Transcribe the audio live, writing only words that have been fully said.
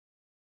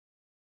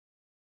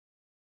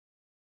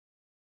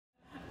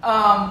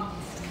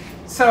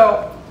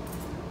So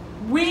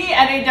we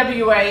at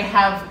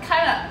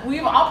AWA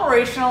we've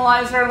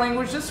operationalized our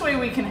language. This way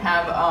we can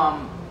have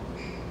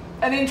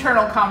an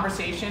internal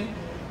conversation.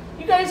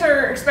 You guys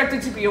are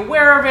expected to be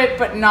aware of it,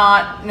 but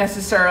not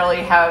necessarily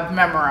have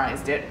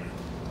memorized it.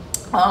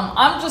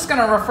 I'm just going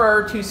to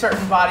refer to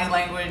certain body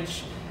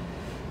language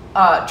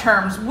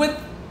terms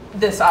with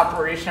this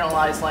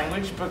operationalized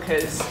language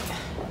because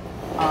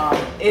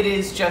it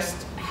is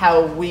just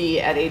how we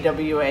at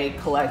AWA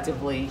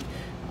collectively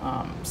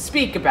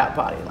speak about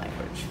body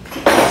language.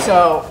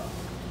 So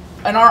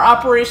in our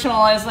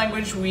operationalized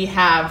language, we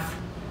have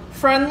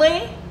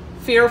friendly,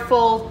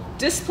 fearful,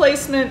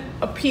 displacement,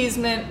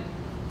 appeasement,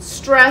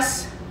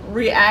 stress,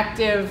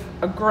 reactive,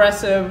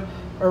 aggressive,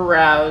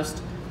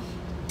 aroused,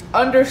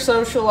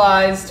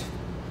 under-socialized,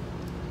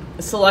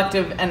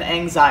 selective, and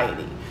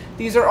anxiety.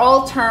 These are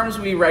all terms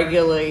we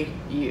regularly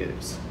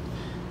use.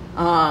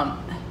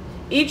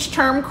 Each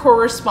term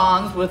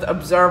corresponds with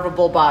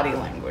observable body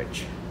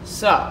language.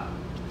 So,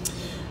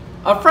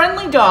 a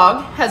friendly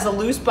dog has a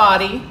loose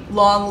body,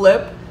 long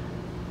lip,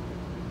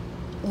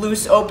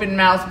 loose open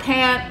mouth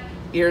pant,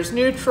 ears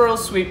neutral,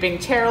 sweeping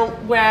tail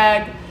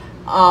wag,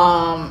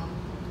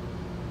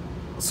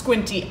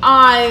 squinty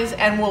eyes,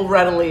 and will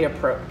readily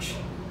approach.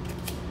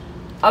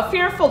 A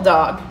fearful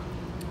dog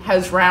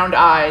has round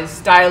eyes,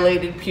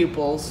 dilated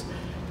pupils,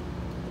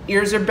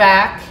 ears are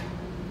back,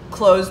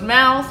 closed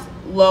mouth,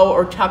 low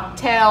or tucked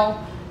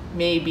tail,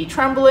 may be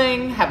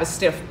trembling, have a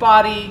stiff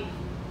body,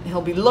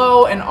 he'll be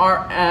low and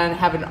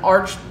have an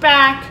arched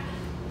back,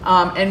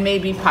 and may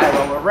be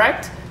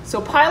piloerect.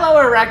 So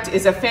piloerect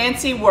is a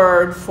fancy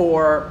word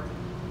for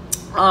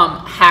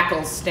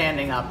hackles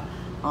standing up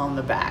on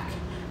the back.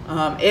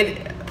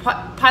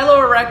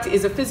 Piloerect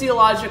is a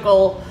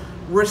physiological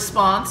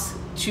response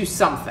to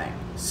something.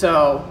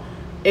 So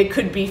it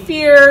could be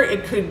fear,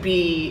 it could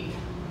be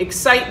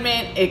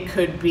excitement, it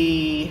could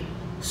be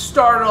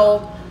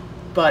startle,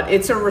 but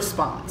it's a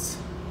response.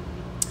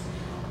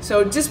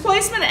 So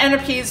displacement and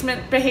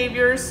appeasement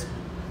behaviors,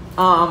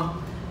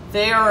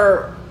 they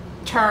are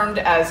termed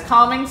as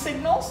calming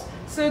signals.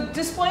 So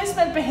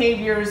displacement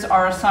behaviors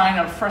are a sign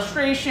of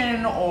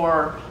frustration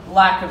or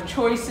lack of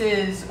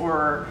choices,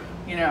 or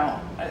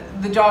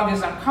the dog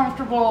is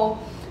uncomfortable.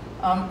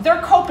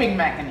 They're coping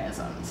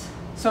mechanisms.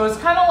 So it's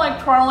kind of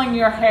like twirling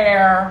your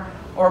hair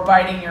or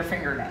biting your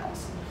fingernails.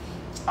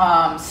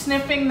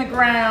 Sniffing the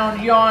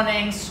ground,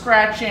 yawning,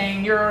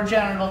 scratching,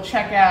 urogenital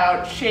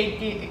checkout,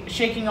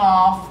 shaking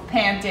off,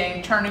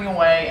 panting, turning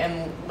away,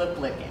 and lip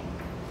licking.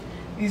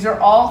 These are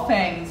all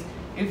things,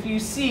 if you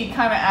see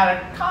kind of out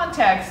of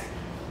context,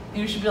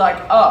 you should be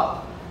like,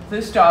 oh,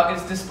 this dog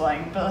is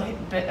displaying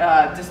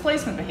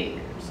displacement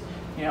behaviors.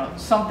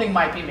 Something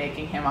might be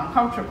making him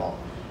uncomfortable.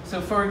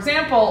 So for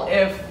example,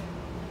 if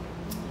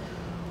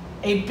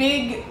a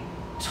big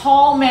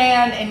tall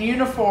man in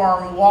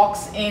uniform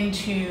walks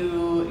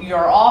into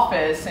your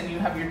office and you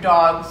have your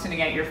dog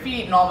sitting at your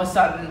feet, and all of a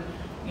sudden,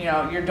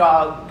 your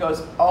dog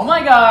goes, oh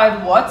my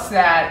God, what's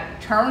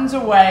that? Turns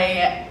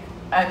away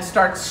and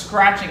starts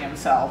scratching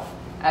himself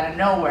out of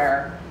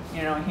nowhere.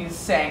 He's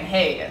saying,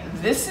 hey,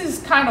 this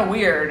is kind of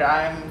weird.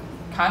 I'm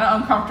kind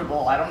of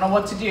uncomfortable. I don't know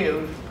what to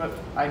do, but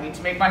I need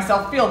to make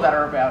myself feel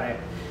better about it.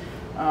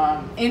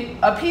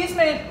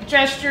 Appeasement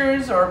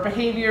gestures or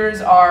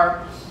behaviors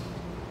are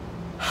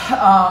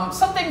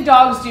something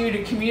dogs do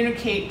to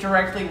communicate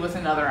directly with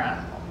another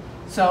animal.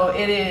 So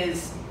it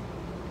is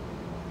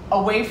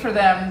a way for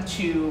them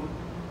to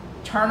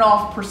turn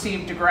off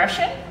perceived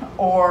aggression,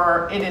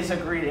 or it is a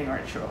greeting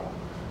ritual.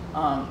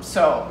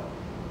 So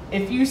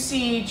if you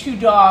see two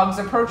dogs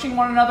approaching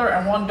one another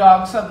and one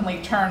dog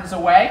suddenly turns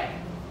away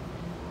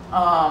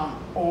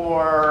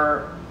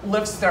or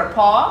lifts their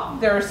paw,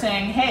 they're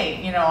saying,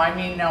 hey, I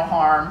mean no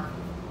harm,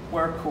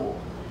 we're cool.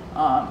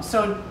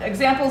 So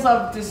examples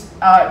of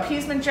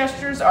appeasement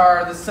gestures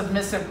are the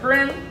submissive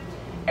grin,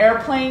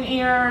 airplane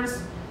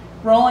ears,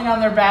 rolling on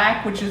their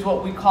back, which is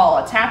what we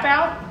call a tap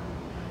out.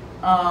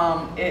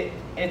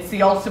 It's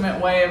the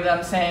ultimate way of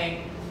them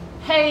saying,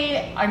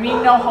 hey, I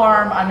mean no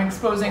harm, I'm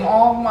exposing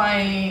all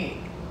my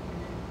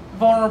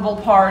vulnerable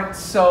parts,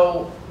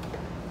 so,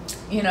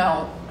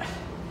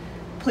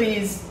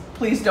 please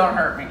don't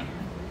hurt me.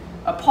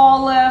 A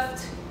paw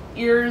lift,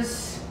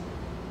 ears,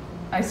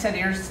 I said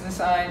ears to the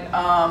side,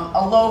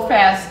 a low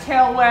fast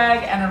tail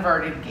wag, and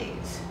averted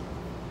gaze.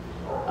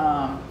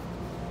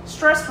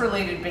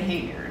 Stress-related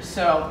behaviors.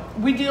 So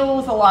we deal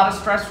with a lot of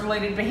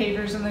stress-related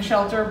behaviors in the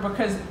shelter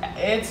because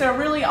it's a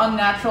really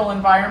unnatural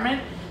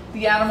environment.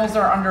 The animals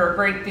are under a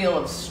great deal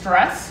of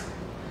stress,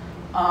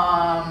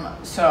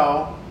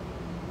 so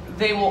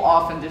they will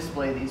often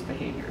display these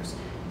behaviors.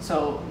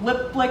 So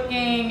lip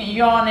licking,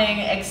 yawning,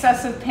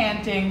 excessive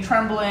panting,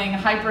 trembling,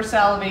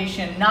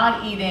 hypersalivation,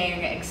 not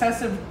eating,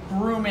 excessive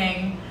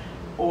grooming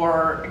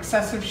or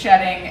excessive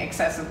shedding,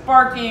 excessive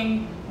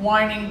barking,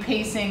 whining,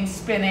 pacing,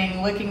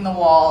 spinning, licking the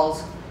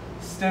walls,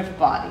 stiff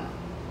body.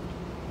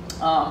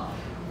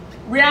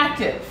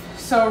 Reactive.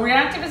 So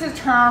reactive is a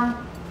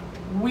term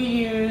we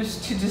use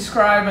to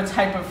describe a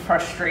type of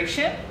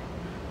frustration.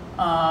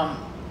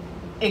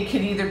 It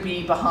could either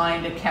be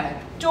behind a kennel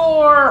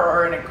door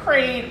or in a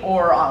crate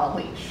or on a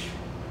leash.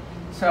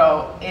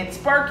 So it's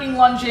barking,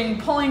 lunging,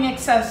 pulling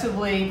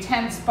excessively,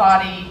 tense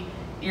body,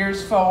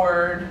 ears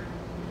forward,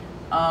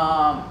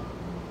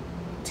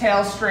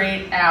 tail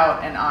straight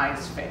out, and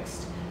eyes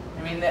fixed.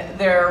 I mean,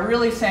 they're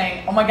really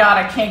saying, oh my God,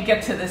 I can't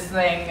get to this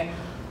thing.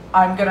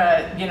 I'm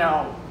gonna, you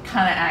know,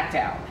 kind of act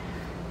out.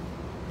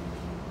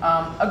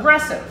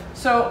 Aggressive.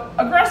 So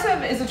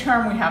aggressive is a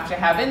term we have to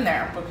have in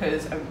there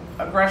because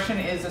aggression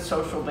is a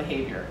social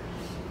behavior.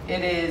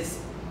 It is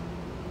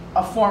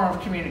a form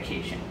of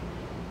communication.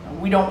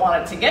 We don't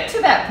want it to get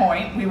to that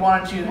point. We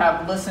want it to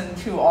have listened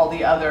to all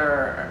the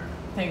other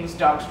things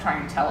dogs try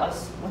and tell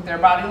us with their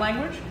body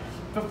language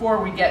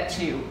before we get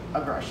to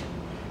aggression.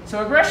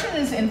 So aggression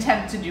is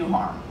intent to do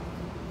harm.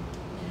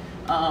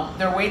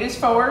 Their weight is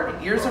forward,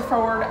 ears are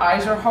forward,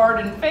 eyes are hard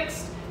and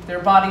fixed, their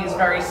body is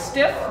very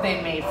stiff,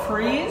 they may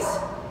freeze,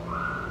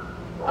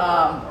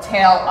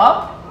 tail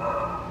up,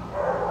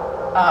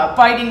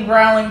 biting,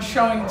 growling,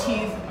 showing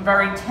teeth,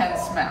 very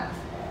tense mouth.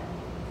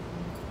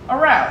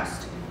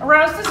 Aroused.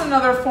 Aroused is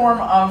another form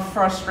of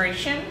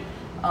frustration.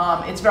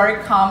 It's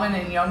very common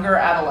in younger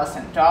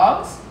adolescent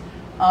dogs.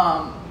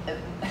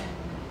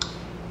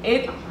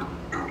 It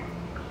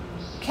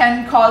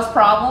can cause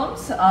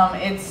problems.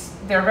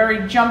 They're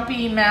very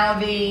jumpy,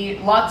 mouthy,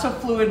 lots of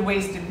fluid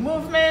wasted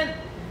movement.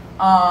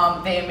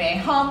 They may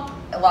hump,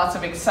 lots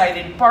of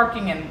excited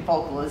barking and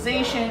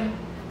vocalization.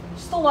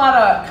 Just a lot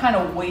of kind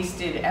of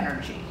wasted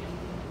energy.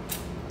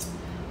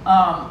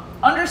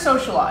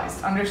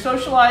 Under-socialized.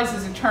 Under-socialized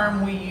is a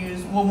term we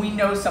use when we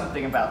know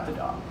something about the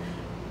dog.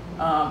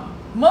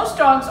 Most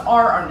dogs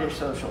are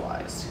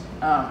under-socialized,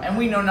 and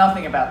we know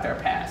nothing about their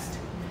past.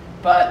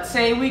 But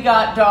say we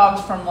got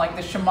dogs from like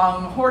the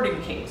Chemung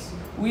hoarding case.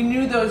 We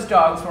knew those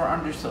dogs were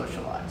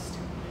under-socialized.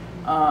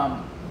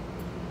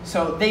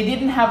 So they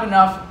didn't have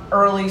enough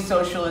early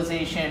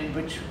socialization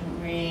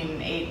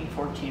between 8 and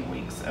 14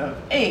 weeks of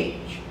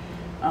age.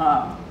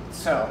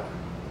 So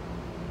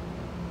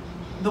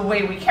the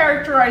way we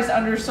characterize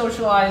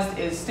under-socialized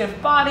is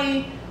stiff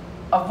body,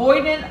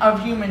 avoidant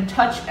of human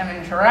touch and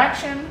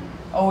interaction,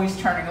 always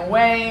turning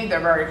away,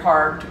 they're very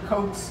hard to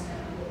coax.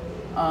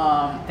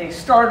 They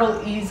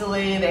startle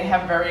easily, they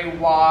have very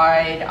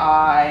wide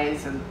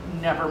eyes and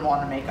never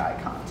want to make eye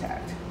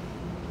contact.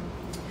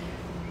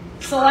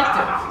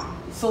 Selective.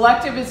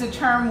 Selective is a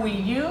term we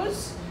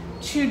use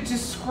to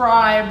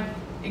describe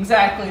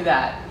exactly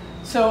that.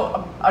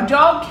 So a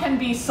dog can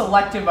be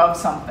selective of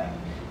something.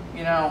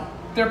 You know,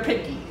 they're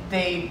picky.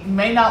 They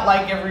may not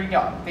like every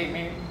dog. They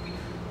may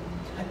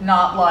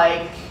not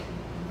like,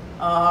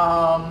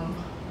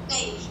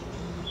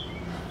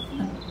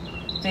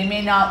 they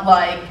may not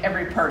like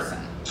every person.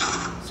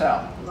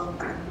 So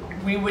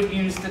we would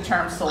use the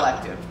term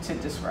selective to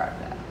describe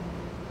that.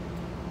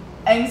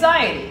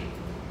 Anxiety.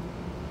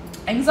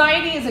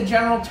 Anxiety is a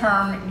general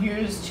term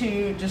used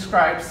to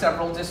describe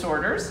several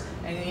disorders.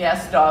 And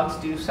yes, dogs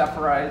do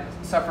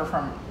suffer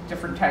from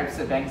different types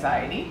of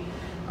anxiety.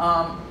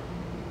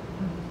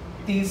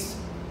 These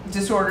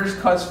disorders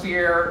cause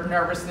fear,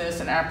 nervousness,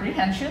 and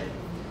apprehension.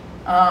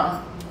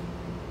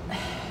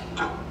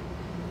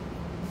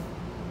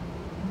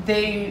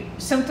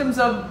 Symptoms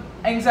of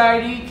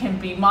anxiety can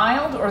be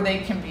mild or they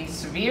can be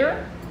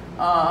severe.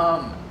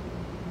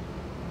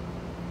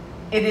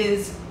 It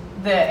is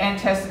the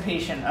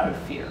anticipation of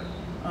fear.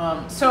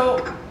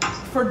 So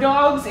for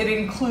dogs, it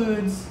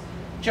includes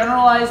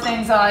generalized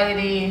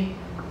anxiety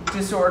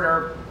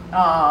disorder,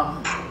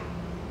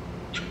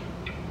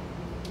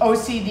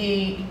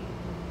 OCD,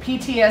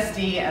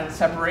 PTSD, and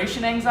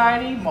separation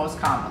anxiety most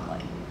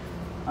commonly.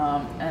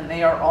 And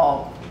they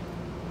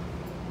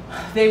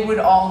would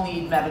all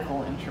need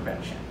medical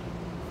intervention.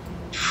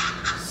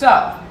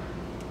 So,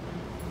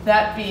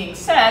 that being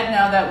said,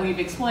 now that we've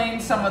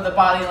explained some of the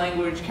body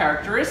language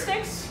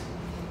characteristics,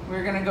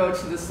 we're going to go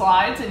to the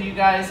slides and you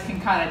guys can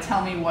kind of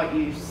tell me what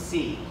you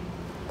see.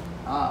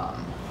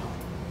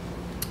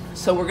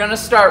 So we're going to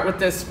start with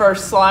this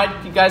first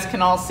slide. You guys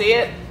can all see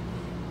it?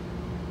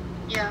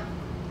 Yeah.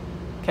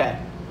 Okay.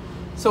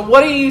 So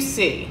what do you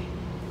see?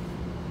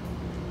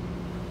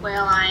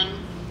 Whale line.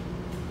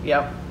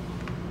 Yep.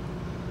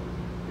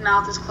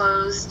 Mouth is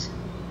closed.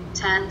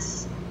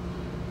 Tense.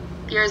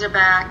 Ears are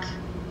back.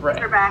 Right.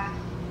 They're back.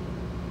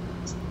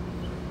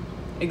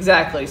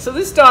 Exactly. So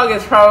this dog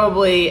is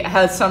probably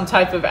has some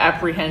type of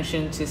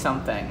apprehension to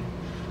something.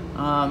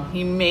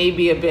 He may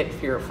be a bit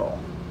fearful.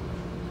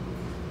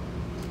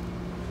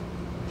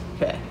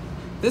 Okay.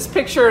 This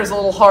picture is a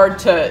little hard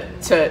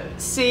to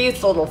see.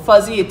 It's a little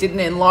fuzzy. It didn't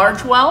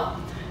enlarge well.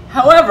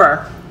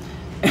 However,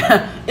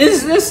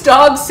 is this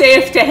dog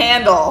safe to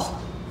handle?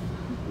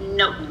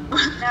 Nope.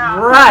 No.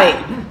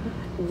 Right.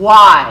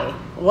 Why?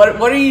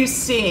 What are you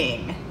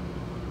seeing?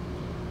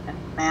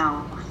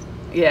 Mouth.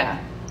 Yeah.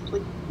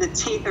 The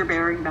teeth are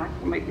bearing back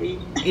from my feet.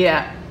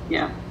 Yeah.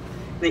 Yeah.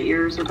 The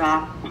ears are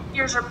back.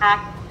 Ears are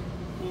back.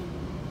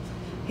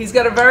 He's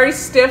got a very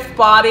stiff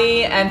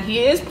body, and he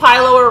is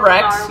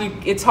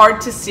piloerex. It's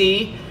hard to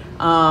see.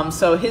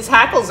 So his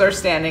hackles are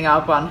standing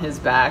up on his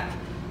back.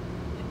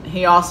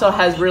 He also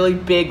has really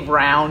big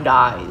round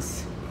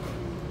eyes.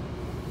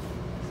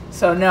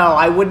 So no,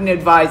 I wouldn't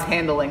advise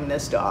handling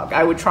this dog.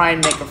 I would try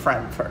and make a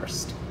friend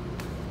first.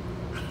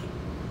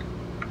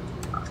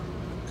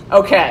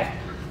 Okay.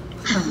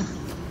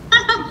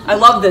 I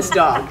love this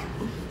dog.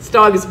 This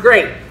dog is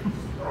great.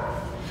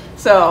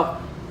 So,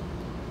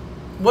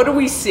 what do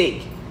we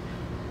see?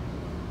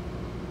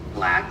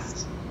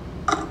 Relaxed.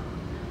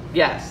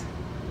 Yes.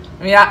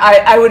 I mean,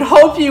 I would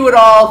hope you would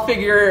all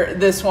figure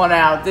this one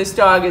out. This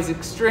dog is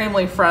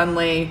extremely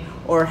friendly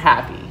or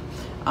happy.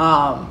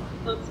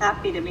 Looks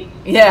happy to me.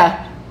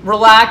 Yeah,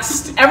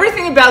 relaxed.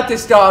 Everything about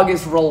this dog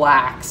is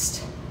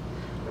relaxed.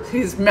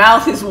 His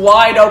mouth is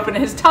wide open.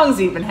 His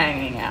tongue's even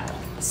hanging out.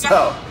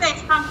 So,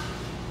 Thanks, Mom.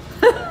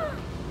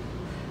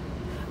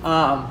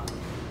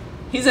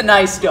 he's a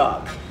nice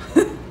dog.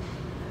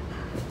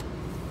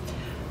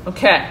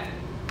 Okay,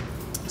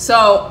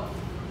 so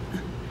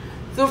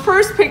the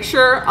first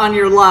picture on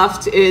your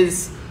left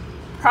is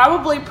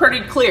probably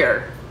pretty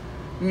clear,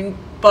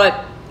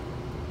 but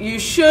you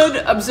should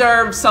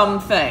observe some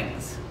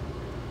things.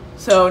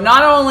 So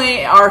not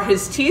only are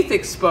his teeth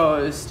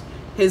exposed,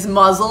 his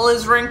muzzle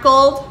is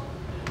wrinkled.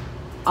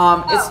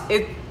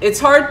 It's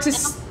hard to.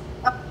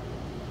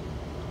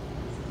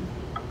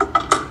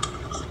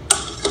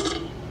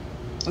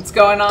 What's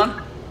going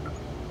on?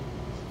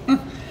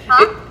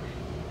 Huh?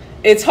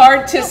 It's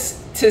hard to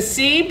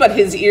see, but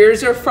his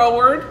ears are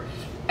forward,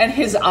 and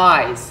his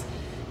eyes.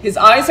 His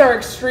eyes are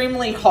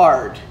extremely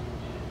hard.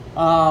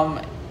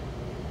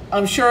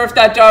 I'm sure if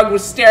that dog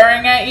was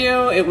staring at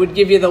you, it would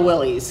give you the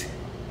willies.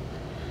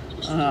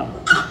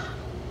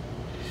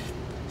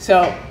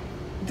 So,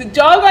 the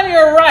dog on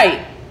your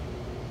right,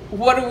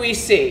 what do we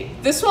see?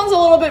 This one's a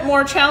little bit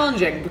more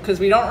challenging because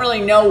we don't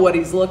really know what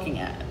he's looking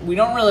at. We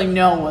don't really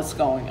know what's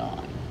going on.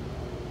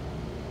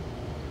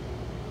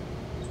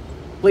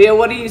 Leah,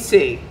 what do you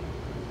see?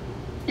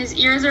 His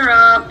ears are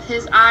up.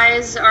 His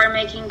eyes are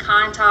making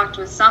contact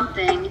with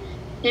something.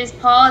 His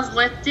paw is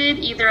lifted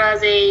either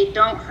as a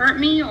don't hurt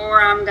me or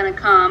I'm going to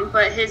come.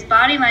 But his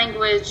body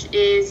language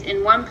is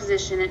in one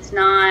position. It's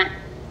not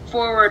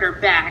forward or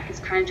back. It's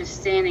kind of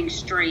just standing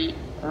straight.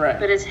 Right.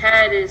 But his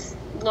head is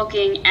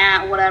looking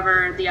at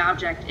whatever the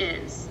object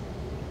is.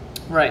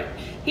 Right.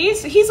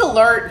 He's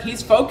alert.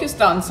 He's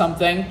focused on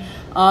something.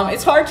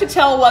 It's hard to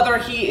tell whether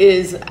he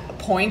is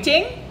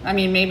pointing. I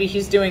mean, maybe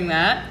he's doing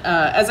that.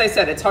 As I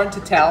said, it's hard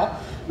to tell.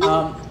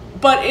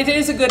 But it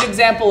is a good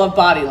example of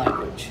body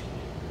language.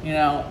 You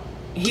know,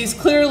 he's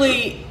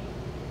clearly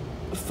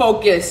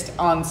focused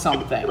on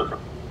something.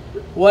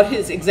 What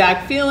his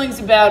exact feelings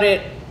about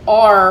it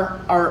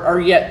are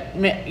yet,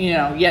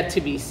 yet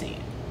to be seen.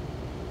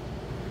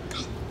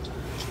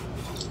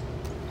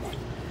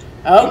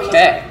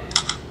 Okay.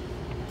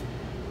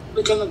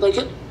 We can make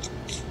it.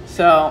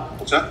 So,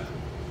 What's that?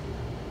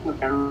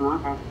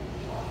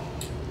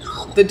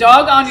 the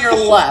dog on your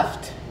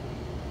left,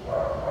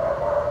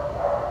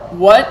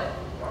 what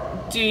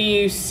do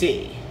you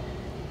see?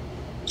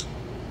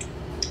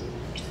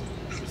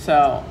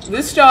 So,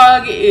 this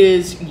dog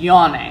is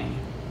yawning.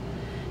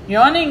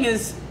 Yawning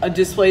is a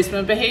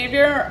displacement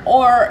behavior,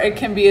 or it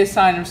can be a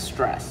sign of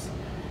stress.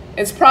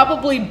 It's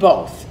probably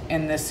both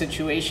in this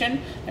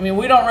situation. I mean,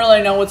 we don't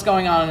really know what's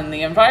going on in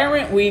the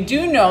environment. We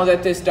do know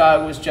that this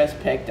dog was just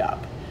picked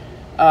up.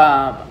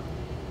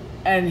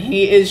 And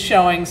he is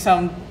showing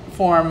some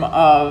form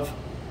of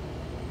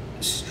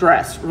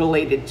stress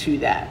related to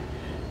that.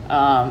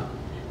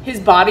 His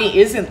body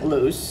isn't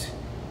loose,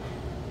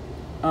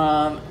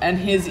 and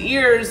his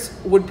ears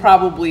would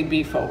probably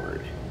be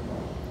forward.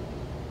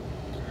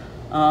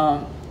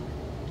 And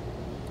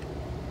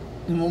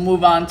we'll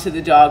move on to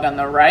the dog on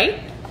the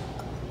right.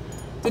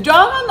 The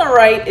dog on the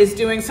right is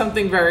doing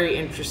something very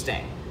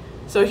interesting.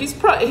 So he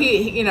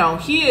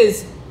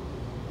is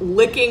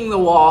licking the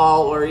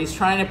wall, or he's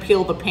trying to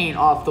peel the paint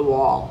off the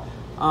wall.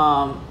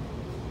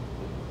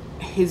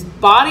 His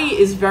body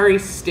is very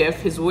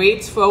stiff, his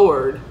weight's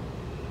forward,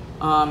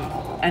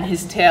 and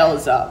his tail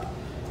is up.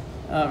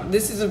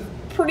 This is a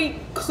pretty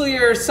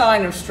clear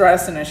sign of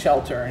stress in a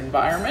shelter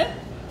environment.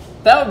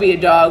 That would be a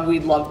dog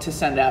we'd love to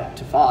send out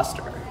to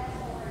foster.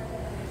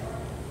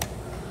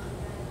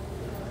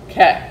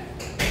 Okay,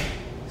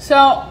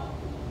 so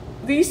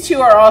these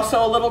two are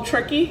also a little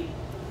tricky.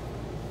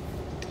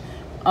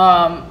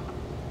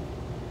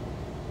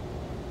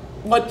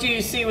 What do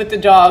you see with the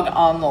dog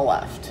on the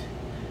left?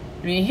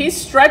 I mean, he's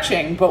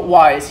stretching, but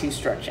why is he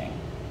stretching?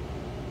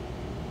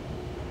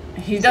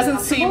 He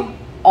doesn't seem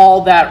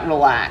all that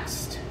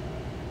relaxed.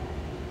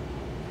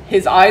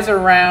 His eyes are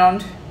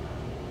round.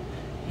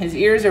 His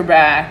ears are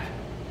back.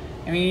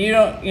 I mean,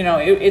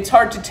 it's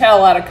hard to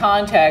tell out of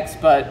context,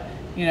 but,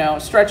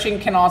 stretching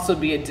can also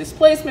be a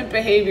displacement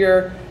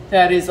behavior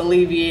that is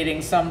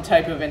alleviating some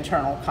type of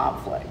internal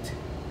conflict.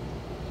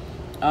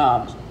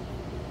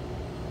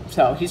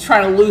 So he's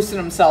trying to loosen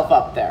himself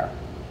up there.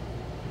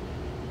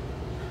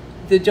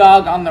 The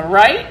dog on the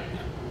right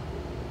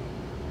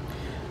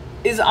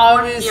is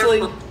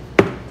obviously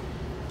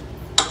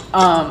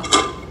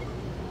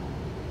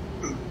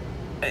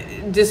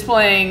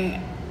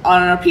displaying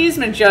on an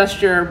appeasement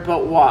gesture,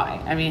 but why?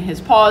 I mean,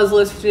 his paw is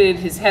lifted,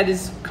 his head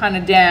is kind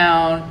of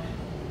down,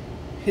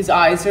 his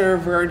eyes are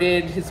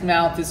averted, his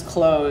mouth is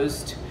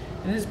closed,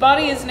 and his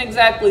body isn't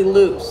exactly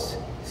loose.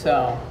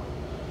 So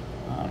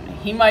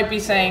he might be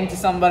saying to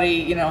somebody,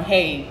 you know,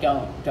 hey,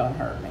 don't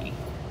hurt me.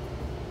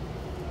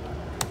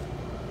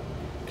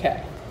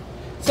 Okay.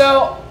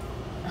 So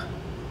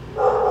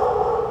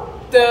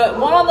the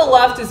one on the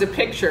left is a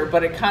picture,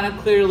 but it kind of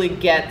clearly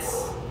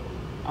gets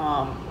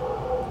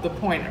the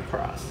point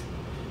across.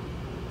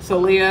 So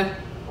Leah,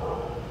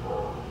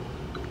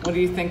 what do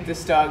you think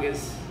this dog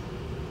is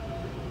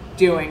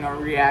doing or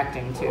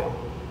reacting to?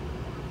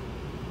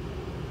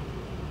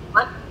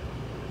 What?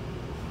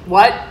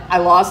 What? I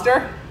lost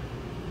her?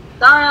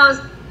 Sorry,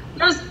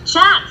 there's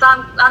chats.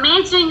 I'm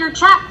answering your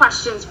chat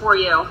questions for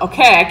you.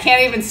 Okay, I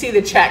can't even see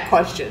the chat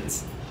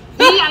questions.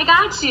 See, I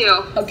got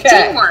you.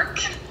 Okay. Teamwork.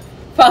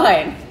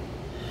 Fine.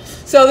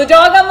 So the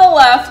dog on the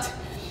left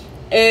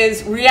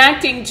is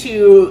reacting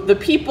to the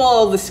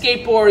people, the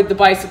skateboard, the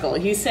bicycle.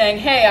 He's saying,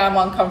 hey, I'm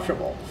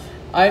uncomfortable.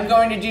 I'm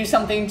going to do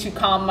something to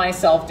calm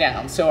myself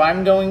down. So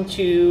I'm going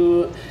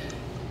to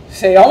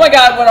say, oh my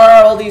God, what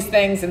are all these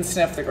things, and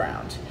sniff the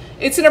ground.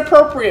 It's an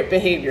appropriate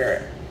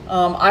behavior.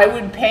 I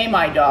would pay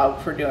my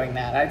dog for doing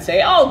that. I'd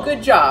say, oh,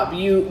 good job.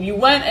 You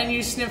went and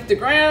you sniffed the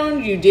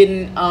ground. You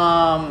didn't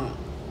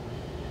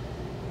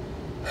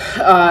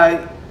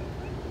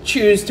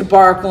choose to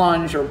bark,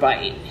 lunge, or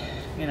bite.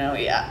 You know,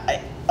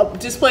 yeah.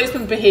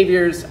 Displacement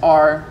behaviors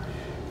are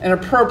an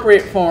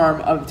appropriate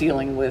form of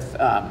dealing with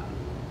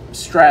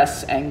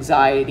stress,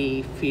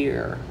 anxiety,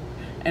 fear,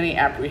 any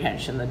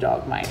apprehension the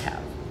dog might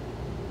have.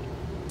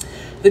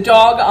 The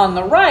dog on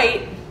the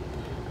right,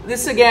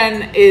 this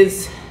again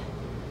is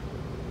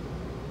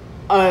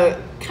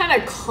a kind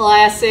of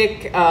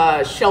classic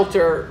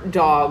shelter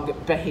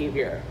dog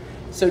behavior.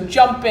 So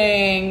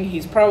jumping,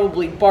 he's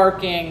probably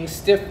barking,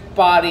 stiff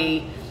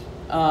body.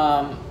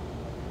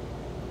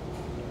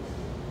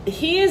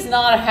 He is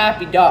not a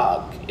happy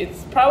dog.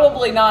 It's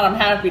probably not, I'm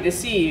happy to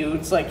see you.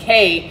 It's like,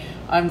 hey,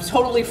 I'm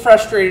totally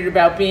frustrated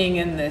about being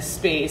in this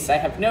space. I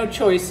have no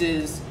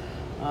choices.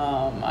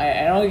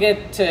 I don't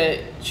get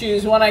to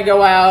choose when I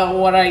go out,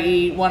 what I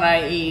eat, when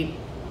I eat.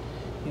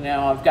 You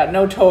know, I've got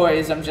no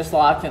toys. I'm just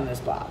locked in this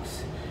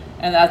box.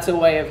 And that's a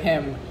way of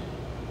him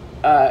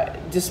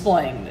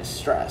displaying this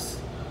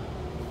stress.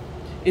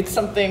 It's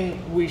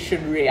something we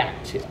should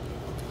react to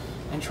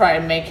and try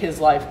and make his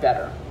life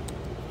better.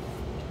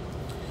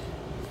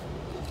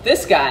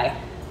 This guy,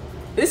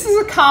 this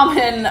is a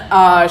common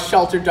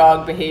shelter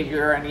dog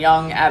behavior in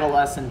young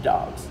adolescent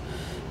dogs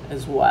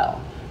as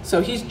well.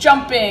 So he's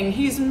jumping,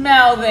 he's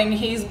mouthing,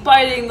 he's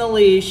biting the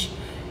leash.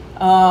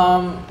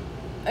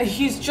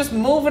 He's just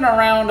moving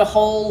around a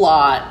whole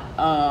lot.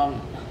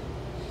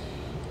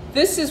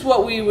 This is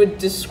what we would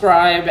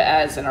describe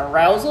as an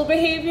arousal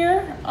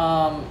behavior.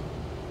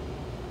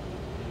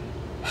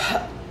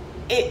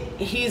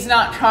 He's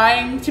not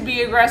trying to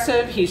be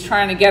aggressive. He's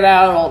trying to get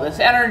out all this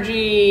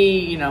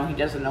energy. You know, he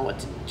doesn't know what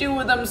to do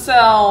with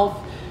himself.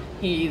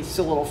 He's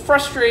a little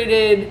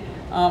frustrated.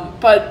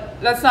 But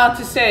that's not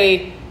to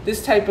say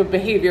this type of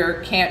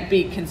behavior can't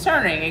be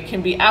concerning. It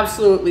can be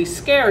absolutely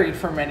scary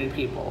for many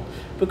people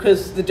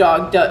because the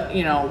dog,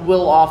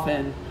 will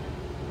often,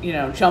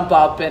 jump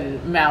up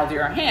and mouth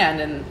your hand.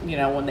 And,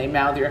 when they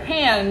mouth your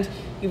hand,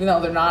 even though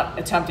they're not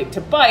attempting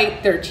to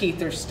bite, their teeth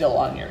are still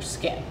on your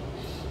skin.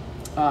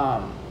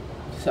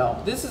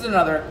 So this is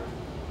another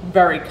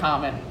very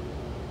common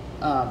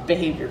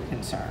behavior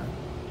concern.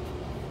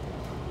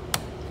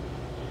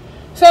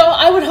 So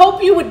I would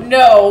hope you would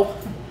know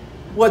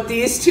what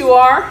these two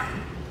are.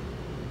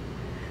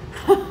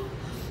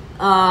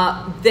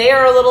 They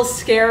are a little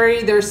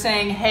scary. They're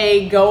saying,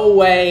 hey, go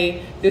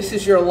away. This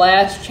is your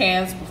last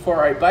chance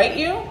before I bite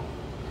you.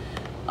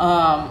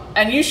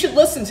 And you should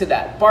listen to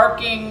that.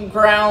 Barking,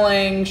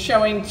 growling,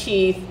 showing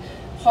teeth,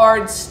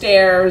 hard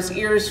stares,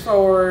 ears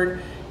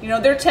forward.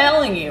 They're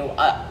telling you,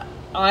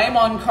 I'm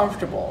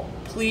uncomfortable.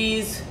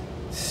 Please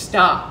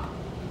stop.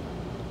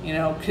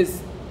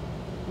 Because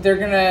they're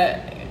going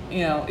to,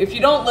 if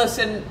you don't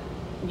listen,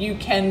 you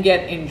can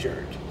get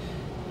injured.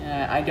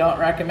 I don't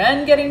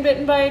recommend getting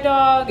bitten by a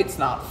dog. It's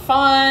not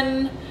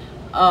fun.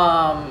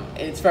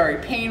 It's very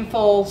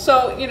painful.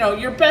 So,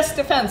 your best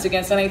defense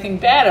against anything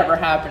bad ever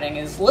happening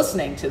is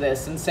listening to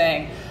this and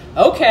saying,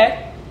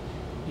 okay,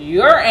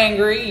 you're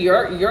angry,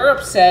 you're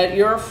upset,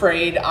 you're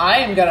afraid. I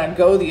am going to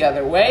go the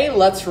other way.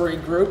 Let's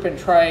regroup and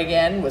try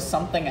again with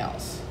something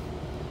else.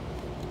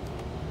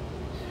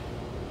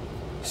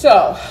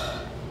 So,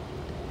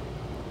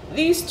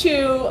 these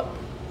two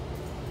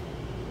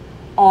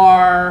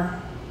are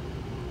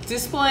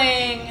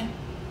displaying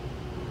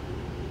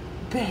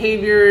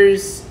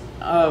behaviors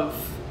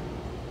of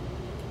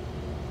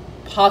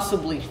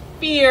possibly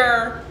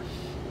fear,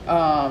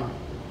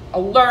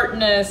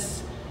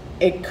 alertness.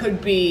 It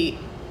could be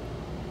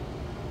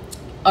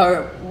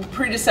a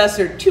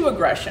predecessor to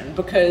aggression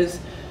because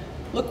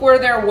look where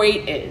their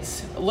weight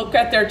is. Look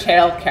at their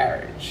tail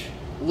carriage.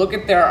 Look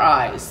at their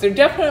eyes. They're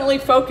definitely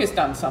focused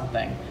on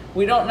something,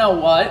 We don't know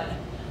what.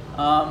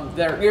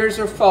 Their ears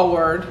are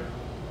forward.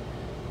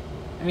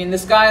 I mean,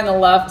 this guy on the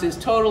left is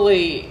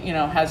totally, you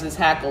know, has his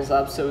hackles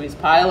up, so he's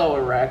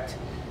piloerect,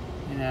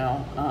 you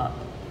know.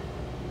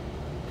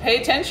 Pay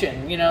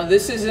attention, you know,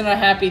 this isn't a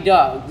happy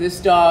dog.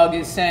 This dog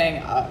is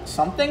saying,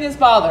 something is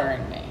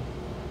bothering me.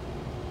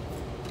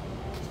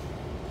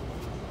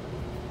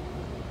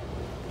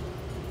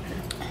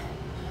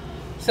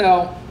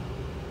 So,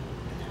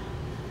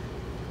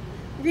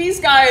 these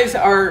guys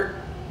are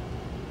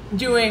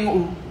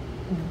doing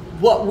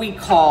what we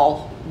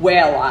call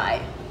whale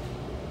eye.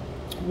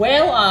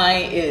 Whale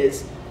eye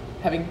is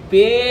having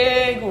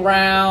big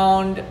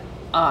round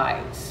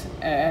eyes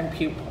and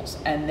pupils,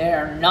 and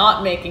they're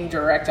not making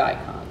direct eye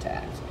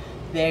contact.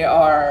 They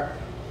are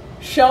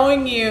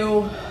showing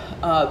you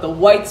the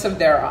whites of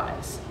their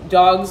eyes.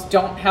 Dogs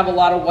don't have a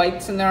lot of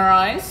whites in their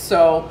eyes,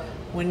 so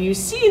when you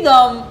see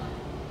them,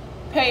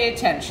 pay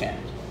attention.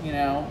 You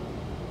know,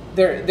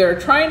 they're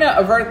trying to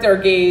avert their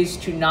gaze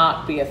to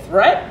not be a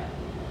threat,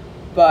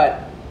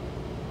 but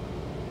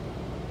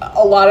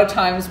a lot of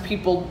times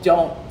people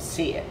don't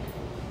see it.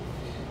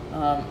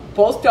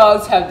 Both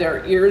dogs have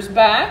their ears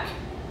back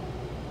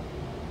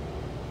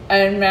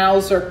and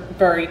mouths are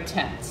very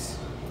tense.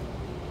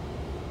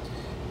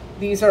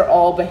 These are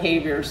all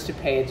behaviors to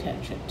pay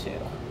attention to.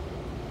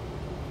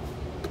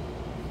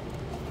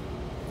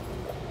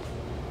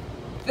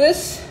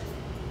 This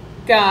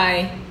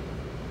guy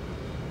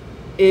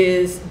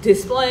is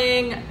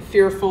displaying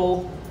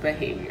fearful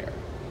behavior.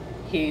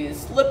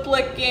 He's lip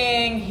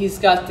licking, he's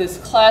got this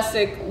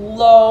classic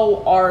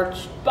low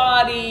arched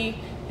body,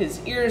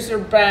 his ears are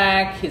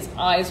back, his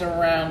eyes are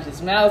round,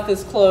 his mouth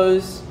is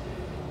closed,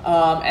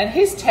 and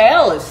his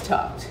tail is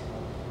tucked.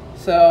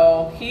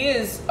 So he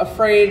is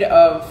afraid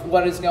of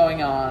what is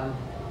going on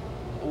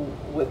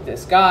with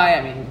this guy.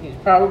 I mean, he's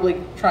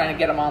probably trying to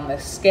get him on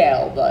this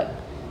scale, but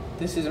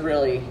this is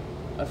really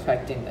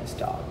affecting this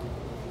dog.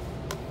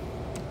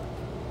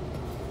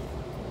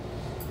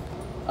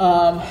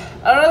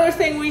 Another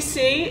thing we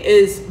see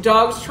is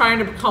dogs trying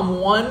to become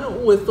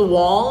one with the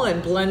wall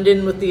and blend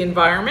in with the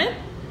environment.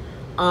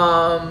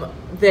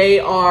 They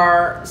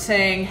are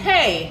saying,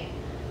 hey,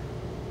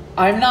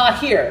 I'm not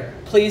here.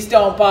 Please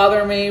don't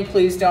bother me.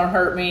 Please don't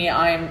hurt me.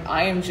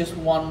 I am just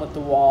one with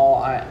the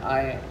wall.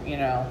 You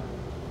know,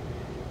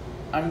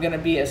 I'm going to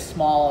be as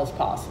small as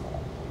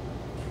possible.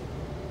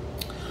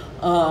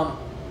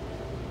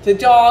 The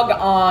dog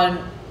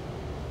on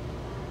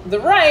the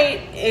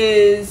right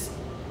is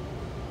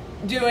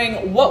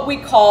doing what we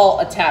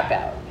call a tap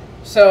out.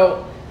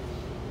 So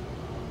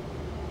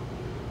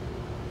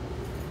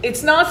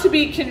it's not to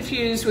be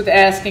confused with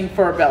asking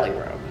for a belly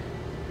rub.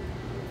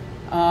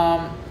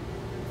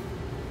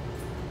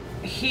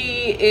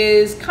 He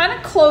is kind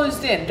of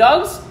closed in.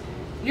 Dogs,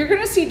 you're going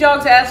to see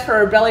dogs ask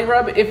for a belly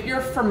rub if you're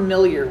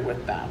familiar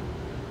with them.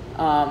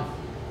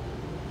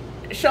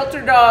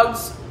 Shelter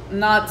dogs,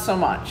 not so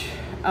much.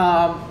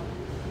 And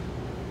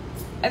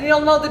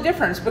you'll know the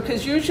difference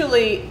because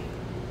usually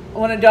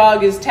when a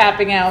dog is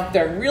tapping out,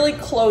 they're really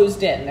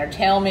closed in. Their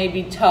tail may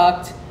be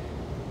tucked,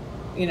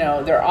 you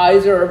know, their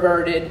eyes are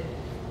averted.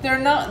 They're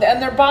not,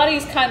 and their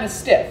body's kind of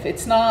stiff.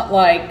 It's not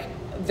like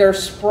they're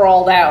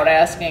sprawled out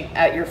asking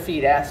at your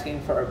feet,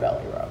 asking for a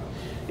belly rub.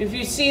 If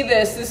you see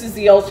this, this is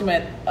the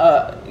ultimate,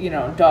 you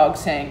know, dog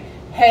saying,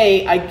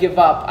 hey, I give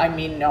up. I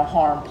mean no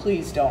harm.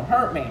 Please don't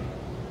hurt me.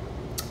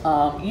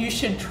 You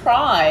should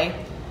try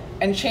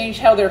and change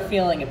how they're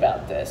feeling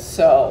about this.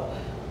 So,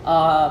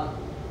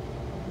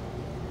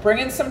 bring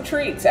in some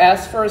treats,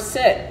 ask for a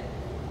sit,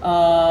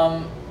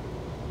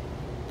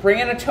 bring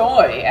in a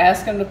toy,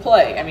 ask them to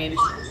play. I mean,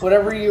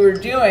 whatever you were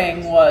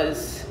doing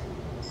was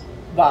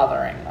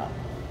bothering them.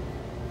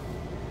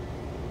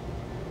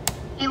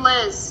 Hey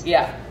Liz.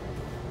 Yeah.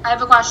 I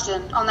have a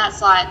question on that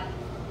slide.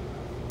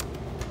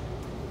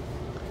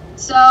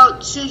 So,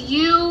 should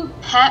you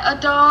pet a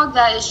dog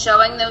that is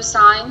showing those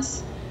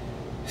signs?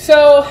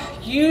 So,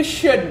 you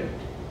shouldn't.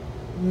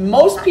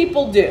 Most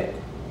people do.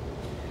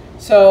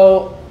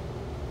 So,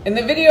 in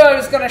the video I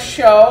was going to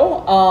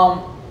show,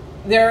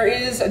 there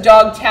is a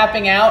dog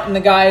tapping out and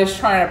the guy is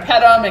trying to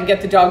pet him and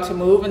get the dog to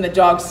move and the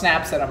dog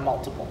snaps at him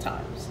multiple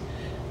times.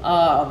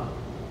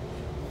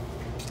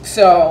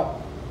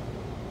 So,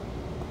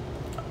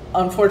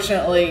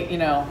 unfortunately, you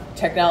know,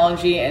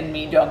 technology and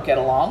me don't get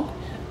along.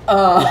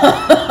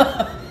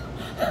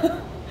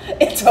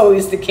 It's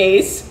always the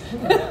case.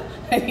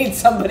 I need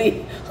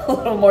somebody a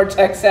little more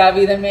tech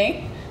savvy than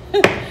me.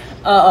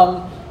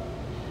 But,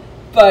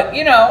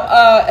 you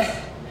know,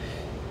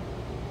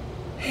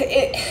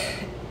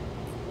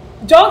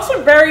 dogs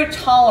are very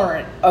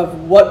tolerant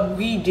of what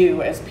we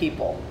do as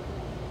people.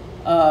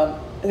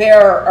 They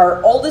are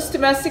our oldest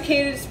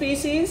domesticated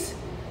species,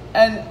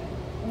 and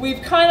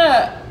we've kind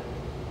of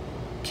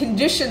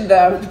conditioned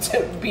them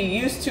to be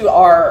used to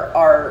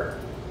our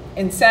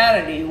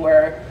insanity,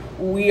 where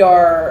we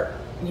are,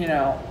 you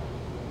know,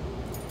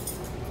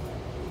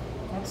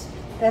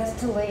 that's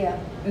Talia.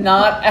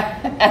 Not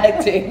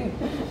acting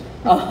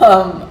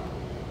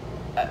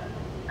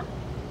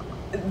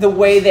the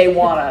way they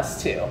want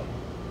us to.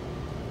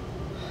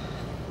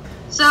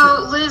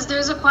 So, Liz,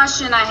 there's a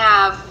question I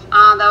have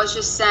that was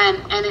just sent,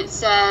 and it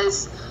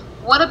says,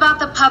 what about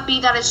the puppy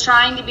that is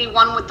trying to be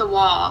one with the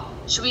wall?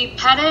 Should we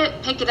pet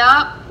it, pick it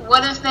up?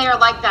 What if they are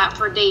like that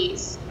for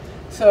days?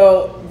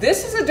 So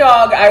this is a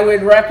dog I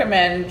would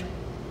recommend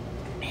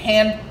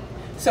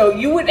so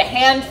you would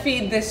hand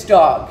feed this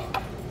dog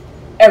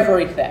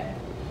everything.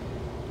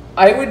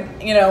 I would,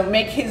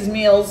 make his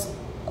meals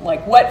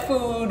like wet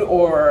food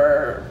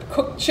or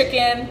cooked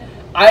chicken.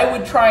 I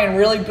would try and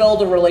really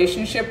build a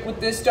relationship with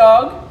this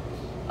dog.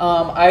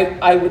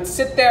 I would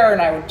sit there and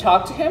I would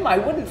talk to him. I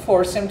wouldn't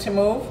force him to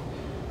move.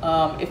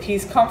 If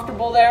he's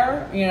comfortable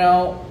there,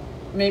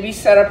 maybe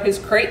set up his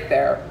crate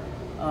there,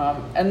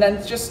 and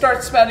then just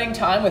start spending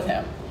time with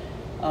him.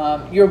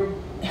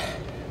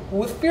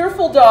 With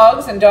fearful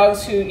dogs and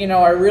dogs who,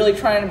 are really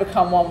trying to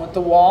become one with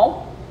the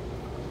wall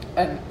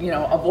and,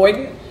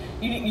 avoidant,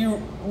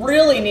 you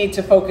really need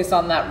to focus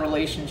on that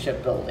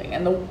relationship building.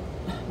 And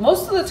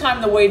most of the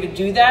time, the way to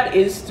do that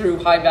is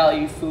through high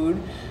value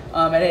food.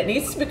 And it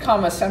needs to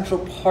become a central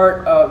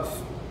part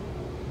of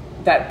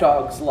that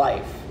dog's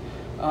life.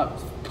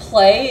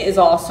 Play is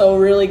also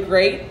really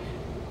great,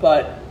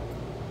 but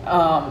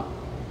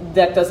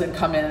that doesn't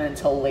come in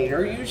until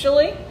later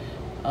usually.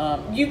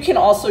 You can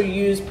also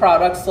use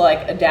products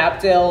like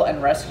Adaptil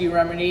and Rescue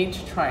Remedy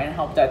to try and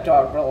help that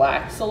dog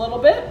relax a little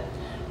bit.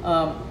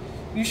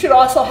 You should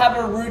also have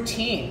a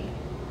routine.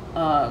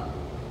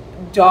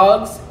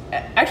 Dogs,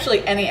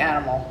 actually any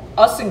animal,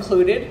 us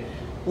included,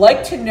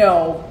 like to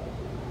know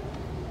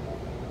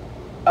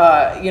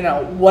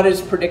what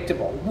is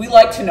predictable. We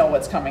like to know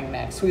what's coming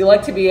next. We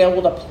like to be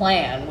able to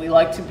plan. We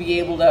like to be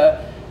able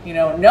to,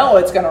 know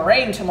it's going to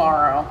rain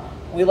tomorrow.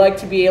 We like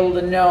to be able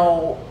to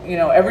know,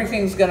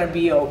 everything's going to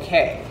be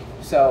okay.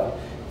 So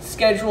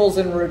schedules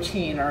and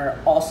routine are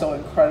also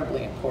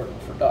incredibly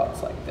important for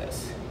dogs like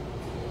this.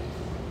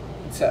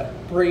 It's a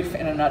brief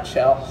in a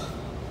nutshell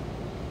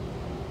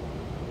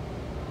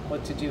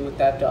what to do with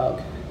that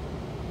dog.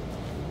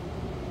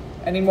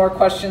 Any more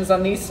questions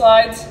on these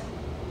slides?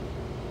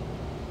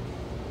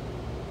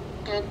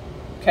 Good.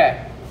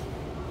 Okay.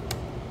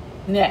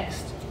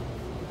 Next.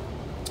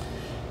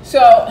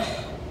 So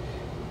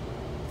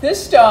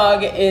this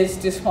dog is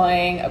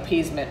displaying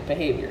appeasement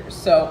behaviors.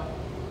 So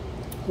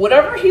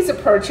whatever he's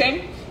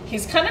approaching,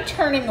 he's kind of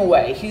turning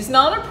away. He's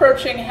not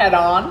approaching head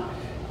on.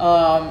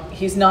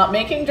 He's not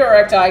making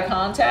direct eye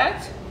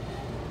contact.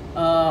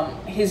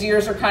 His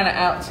ears are kind of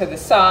out to the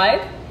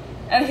side,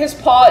 and his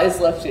paw is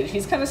lifted.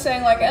 He's kind of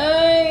saying like,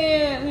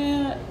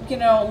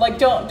 like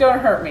don't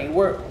hurt me.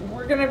 We're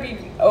gonna be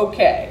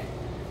okay.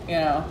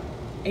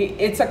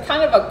 It's a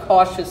kind of a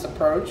cautious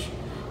approach.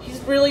 He's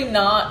really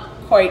not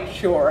quite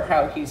sure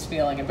how he's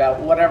feeling about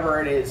whatever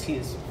it is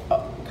he's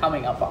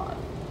coming up on.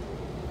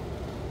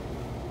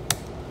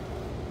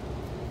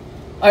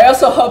 I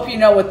also hope you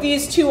know what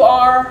these two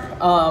are.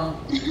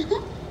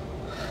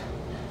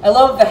 I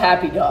love the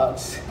happy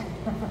dogs.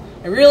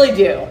 I really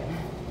do.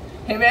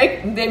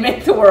 They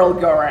make the world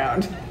go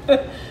around.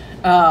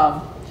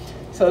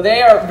 So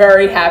they are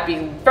very happy,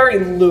 very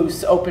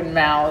loose, open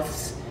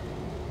mouths,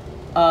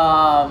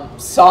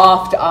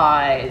 soft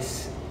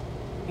eyes.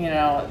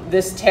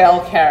 This tail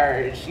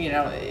carriage.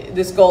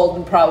 This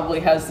golden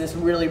probably has this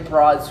really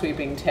broad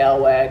sweeping tail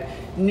wag.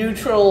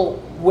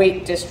 Neutral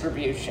weight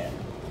distribution.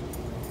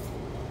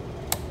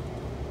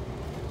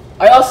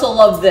 I also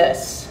love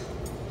this.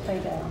 Play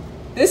bow.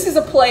 This is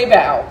a play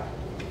bow.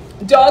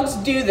 Dogs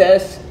do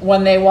this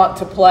when they want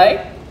to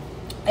play.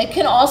 It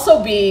can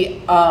also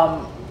be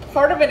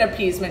part of an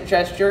appeasement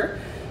gesture.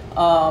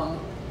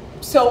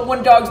 So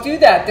when dogs do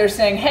that, they're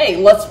saying, hey,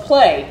 let's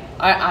play.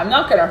 I'm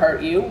not going to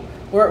hurt you.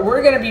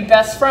 We're going to be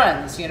best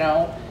friends,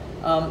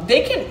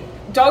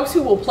 Dogs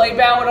who will play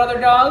bow at other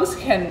dogs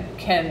can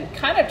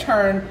kind of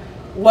turn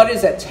what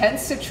is a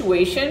tense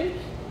situation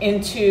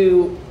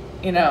into,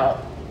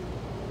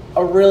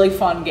 a really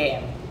fun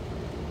game.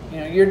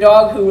 Your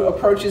dog who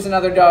approaches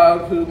another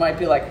dog who might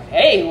be like,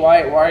 hey,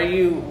 why are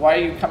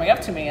you coming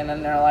up to me? And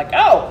then they're like,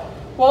 oh,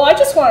 well, I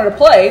just wanted to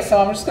play, so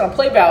I'm just going to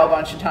play bow a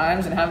bunch of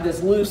times and have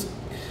this loose,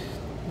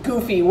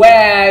 goofy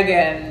wag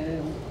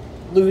and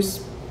loose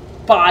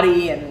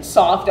body and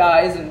soft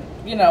eyes, and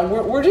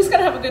we're just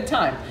going to have a good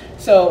time.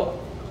 So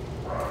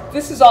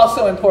this is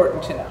also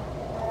important to know.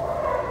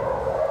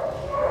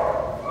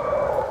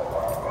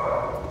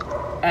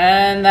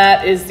 And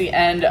that is the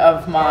end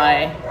of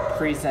my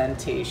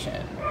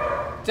presentation.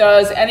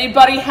 Does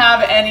anybody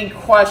have any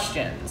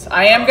questions?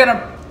 I am going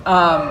to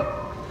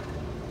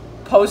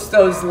post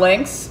those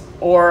links,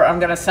 or I'm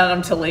going to send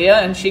them to Leah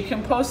and she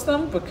can post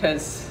them,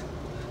 because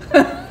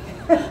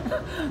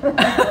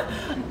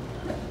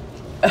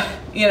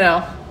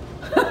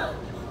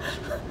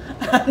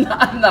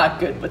I'm not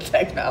good with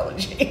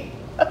technology.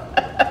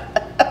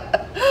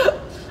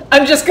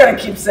 I'm just going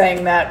to keep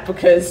saying that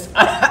because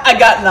I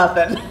got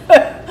nothing.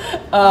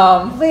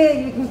 Leah,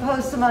 you can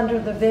post them under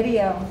the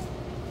video.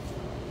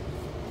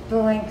 The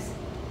links.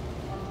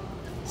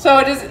 So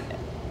it is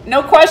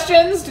no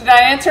questions. Did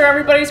I answer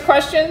everybody's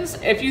questions?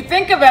 If you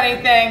think of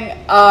anything,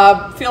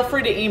 feel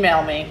free to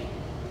email me.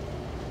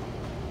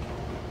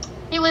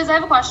 Hey Liz, I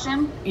have a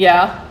question.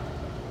 Yeah.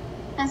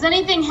 Has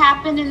anything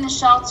happened in the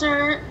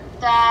shelter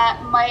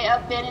that might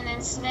have been an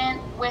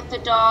incident with a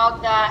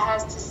dog that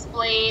has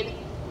displayed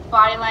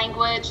body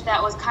language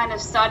that was kind of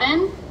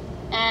sudden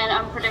and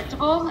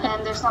unpredictable,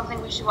 and there's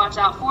something we should watch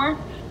out for?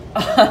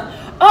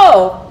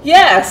 Oh,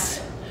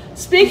 yes.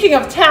 Speaking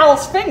of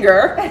Tal's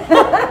finger,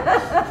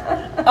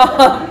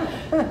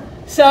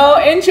 so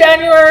in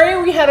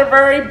January we had a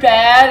very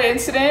bad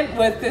incident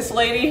with this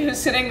lady who's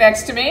sitting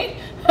next to me.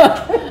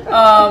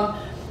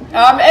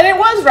 And it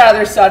was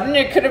rather sudden.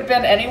 It could have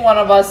been any one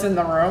of us in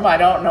the room. I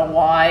don't know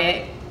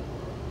why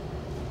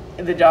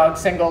the dog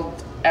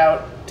singled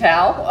out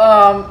Tal.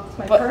 It's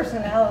my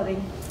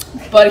personality.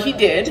 But he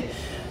did.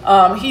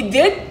 He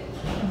did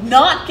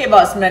not give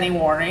us many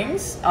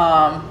warnings.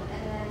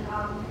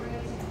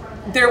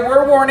 There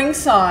were warning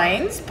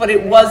signs, but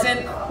it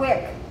wasn't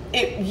quick.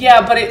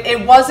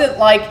 It wasn't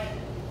like,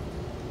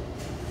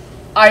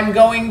 I'm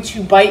going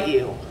to bite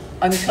you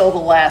until the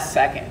last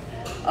second.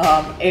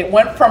 It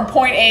went from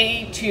point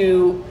A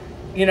to,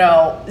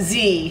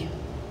 Z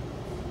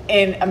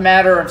in a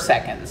matter of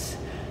seconds.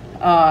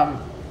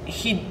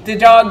 The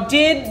dog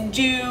did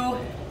do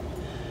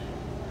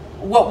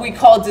what we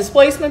call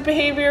displacement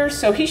behavior.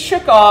 So he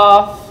shook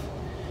off,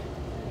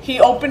 he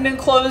opened and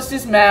closed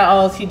his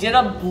mouth, he did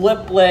a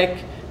lip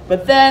lick,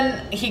 but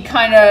then he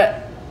kind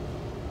of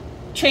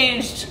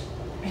changed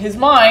his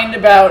mind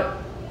about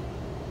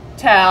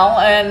Tal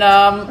and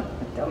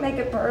don't make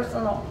it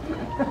personal.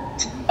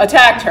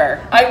 Attacked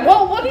her.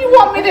 Well, what do you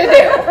want me to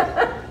do?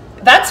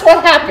 That's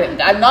what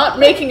happened. I'm not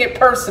making it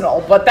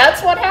personal, but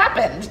that's what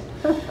happened.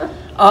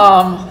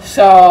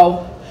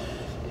 So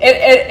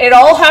it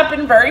all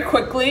happened very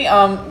quickly.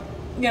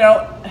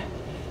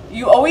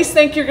 You always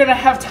think you're going to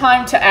have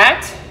time to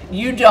act.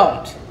 You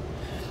don't.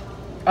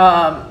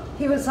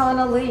 He was on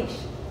a leash.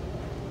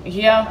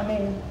 Yeah. I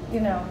mean,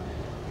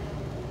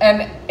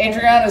 And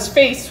Adriana's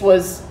face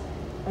was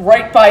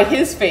right by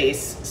his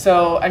face.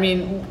 So, I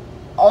mean,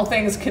 all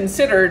things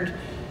considered,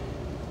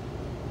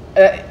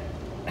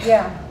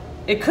 yeah,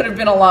 it could have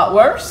been a lot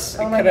worse.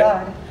 Oh my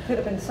God, could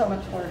have been so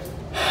much worse.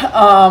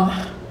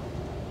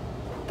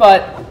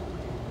 But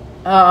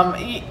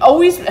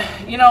always,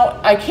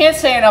 I can't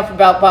say enough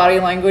about body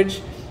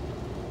language.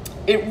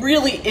 It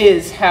really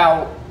is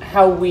how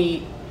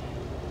we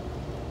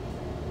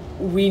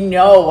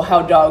know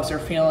how dogs are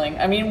feeling.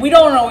 I mean, we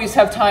don't always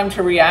have time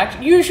to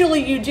react.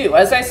 Usually you do.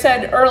 As I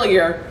said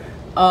earlier,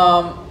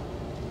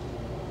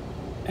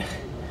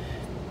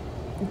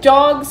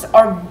 dogs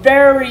are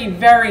very,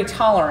 very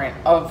tolerant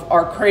of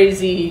our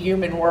crazy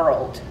human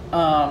world.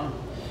 And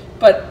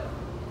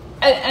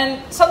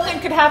something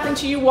could happen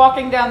to you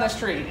walking down the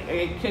street.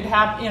 It could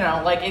happen,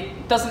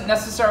 it doesn't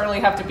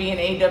necessarily have to be an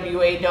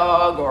AWA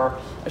dog or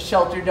a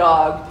shelter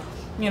dog.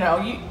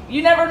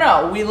 You never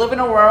know. We live in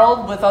a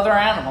world with other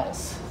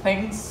animals.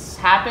 Things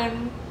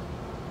happen.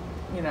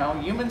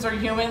 Humans are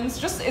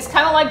humans. It's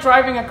kind of like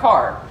driving a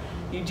car.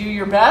 You do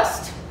your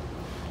best.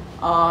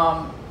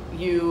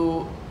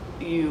 You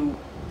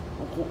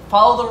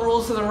follow the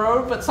rules of the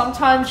road, but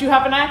sometimes you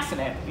have an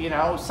accident.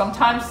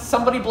 Sometimes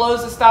somebody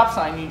blows a stop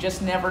sign. You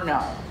just never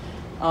know.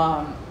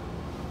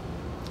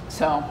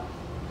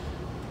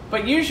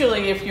 But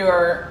usually, if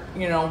you're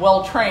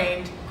well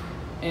trained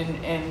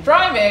in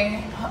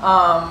driving,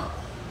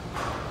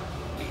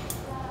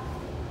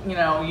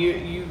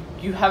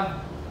 you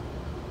have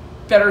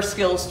better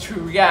skills to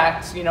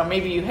react.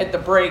 Maybe you hit the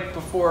brake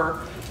before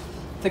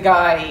the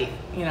guy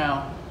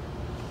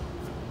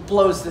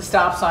blows the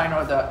stop sign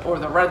or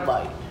the red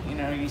light.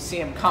 You see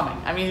him coming.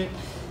 I mean,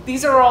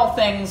 these are all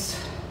things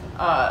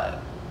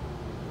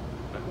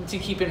to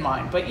keep in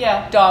mind. But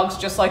yeah, dogs,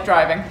 just like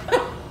driving.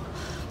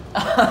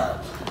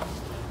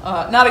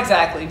 Not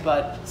exactly,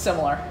 but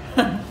similar.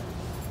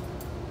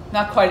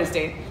 Not quite as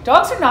dangerous.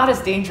 Dogs are not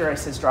as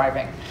dangerous as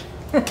driving.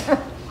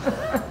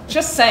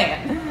 Just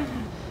saying.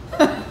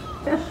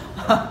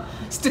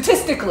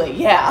 Statistically,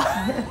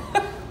 yeah.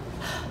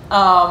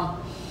 All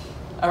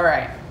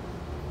right.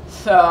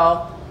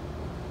 So,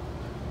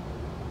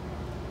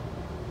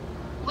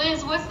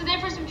 Liz, what's the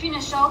difference between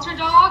a shelter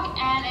dog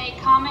and a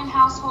common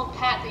household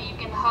pet that you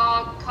can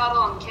hug,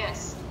 cuddle, and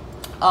kiss?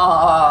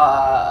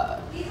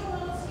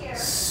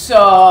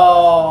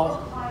 So,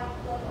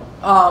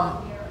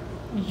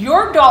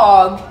 your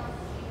dog,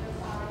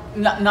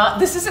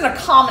 this isn't a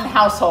common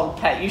household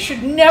pet. You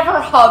should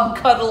never hug,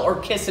 cuddle, or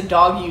kiss a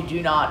dog you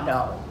do not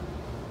know.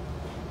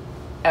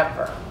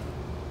 Ever.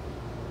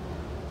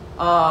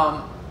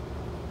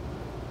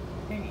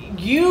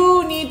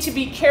 You need to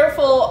be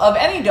careful of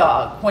any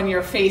dog when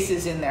your face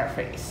is in their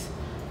face.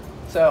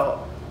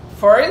 So,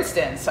 for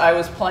instance, I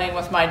was playing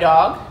with my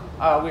dog.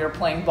 We were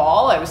playing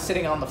ball. I was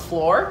sitting on the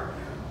floor.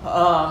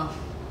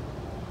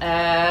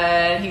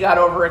 And he got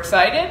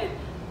overexcited.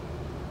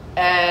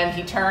 And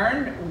he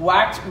turned,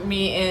 whacked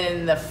me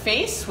in the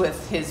face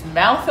with his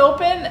mouth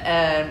open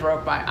and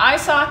broke my eye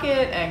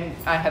socket. And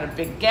I had a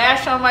big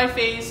gash on my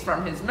face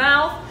from his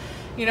mouth.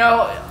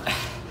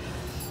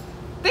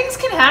 Things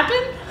can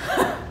happen.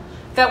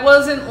 that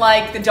wasn't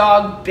like the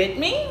dog bit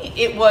me.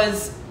 It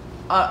was,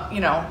 you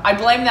know, I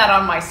blame that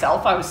on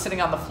myself. I was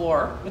sitting on the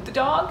floor with the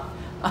dog.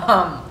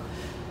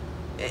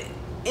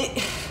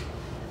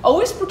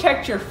 Always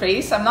protect your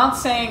face. I'm not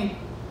saying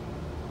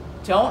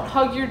don't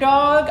hug your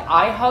dog.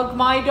 I hug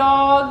my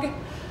dog,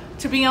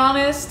 to be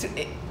honest.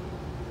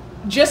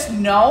 Just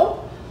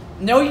know,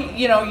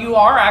 you know, you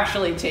are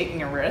actually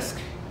taking a risk.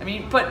 I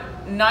mean, but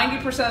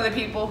 90% of the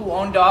people who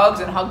own dogs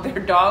and hug their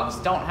dogs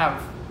don't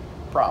have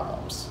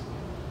problems.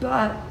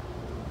 But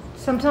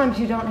sometimes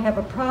you don't have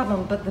a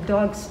problem, but the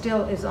dog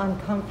still is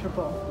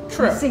uncomfortable.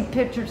 True. I see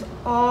pictures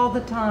all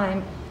the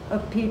time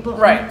of people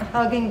Right.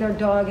 hugging their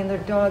dog, and their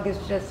dog is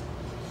just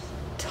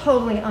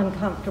totally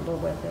uncomfortable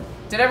with it.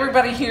 Did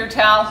everybody hear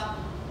Tal?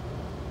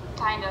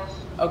 Kind of.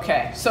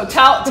 Okay, so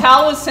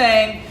Tal was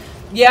saying,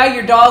 yeah,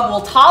 your dog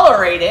will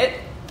tolerate it,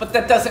 but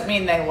that doesn't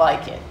mean they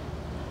like it.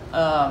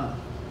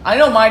 I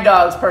know my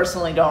dogs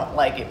personally don't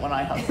like it when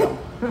I hug them.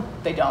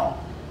 They don't.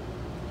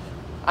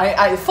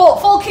 I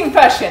full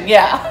confession,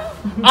 yeah.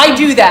 I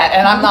do that,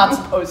 and I'm not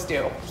supposed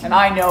to, and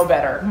I know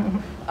better.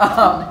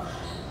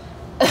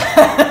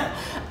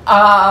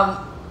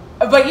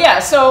 But yeah,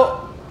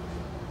 so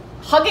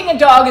hugging a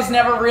dog is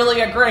never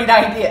really a great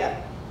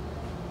idea.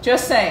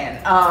 Just saying.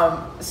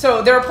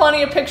 So there are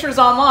plenty of pictures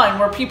online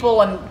where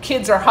people and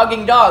kids are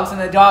hugging dogs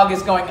and the dog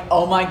is going,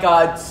 oh my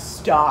God,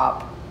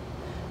 stop.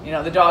 You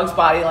know, the dog's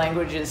body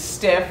language is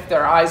stiff,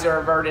 their eyes are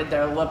averted,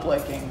 they're lip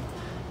licking.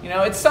 You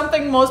know, it's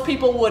something most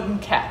people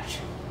wouldn't catch.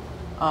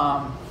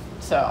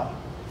 So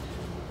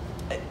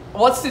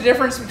what's the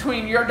difference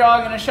between your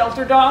dog and a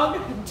shelter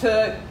dog?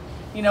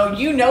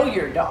 You know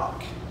your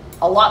dog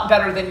a lot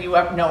better than you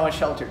know a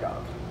shelter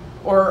dog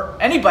or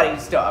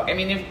anybody's dog. I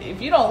mean,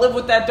 if you don't live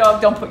with that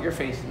dog, don't put your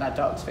face in that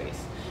dog's face.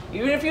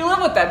 Even if you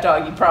live with that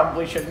dog, you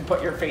probably shouldn't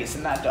put your face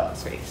in that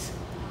dog's face.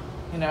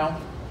 You know,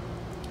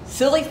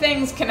 silly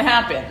things can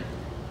happen.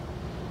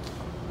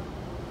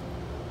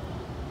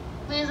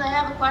 Liz, I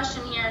have a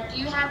question here. Do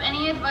you have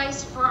any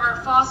advice for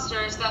our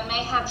fosters that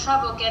may have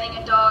trouble getting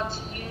a dog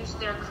to use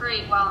their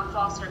crate while in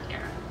foster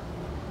care?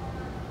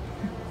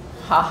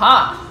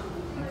 Haha.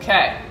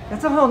 Okay.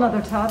 That's a whole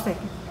nother topic.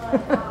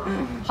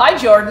 Hi,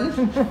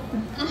 Jordan.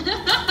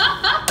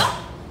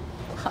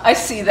 I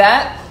see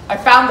that. I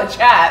found the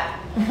chat.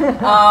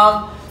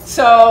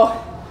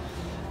 So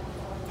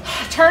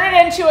turn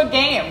it into a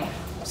game.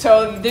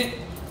 So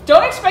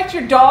don't expect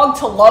your dog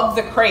to love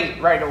the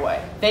crate right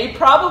away. They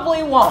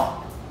probably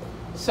won't.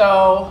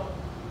 So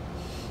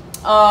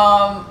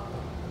I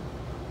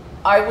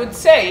would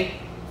say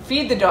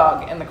feed the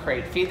dog in the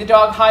crate. Feed the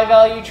dog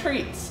high-value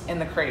treats in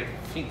the crate.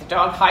 Feed the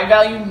dog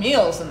high-value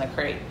meals in the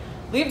crate.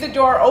 Leave the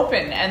door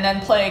open and then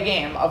play a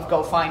game of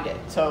go find it.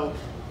 So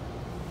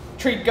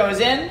treat goes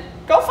in,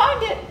 go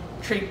find it.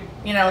 Treat,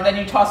 you know, then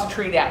you toss a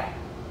treat out.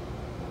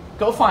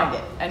 Go find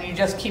it. And you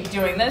just keep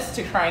doing this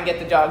to try and get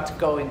the dog to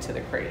go into the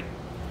crate.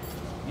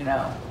 You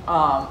know,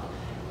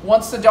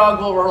 once the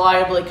dog will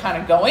reliably kind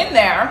of go in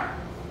there,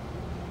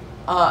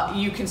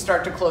 you can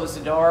start to close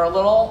the door a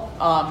little.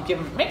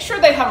 Make sure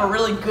they have a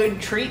really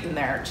good treat in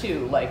there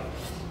too, like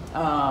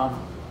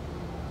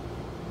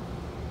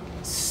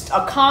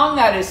a Kong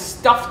that is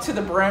stuffed to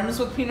the brims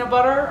with peanut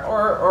butter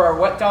or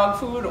wet dog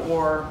food,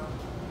 or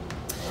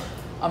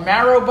a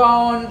marrow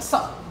bone,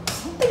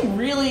 something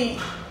really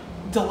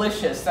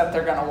delicious that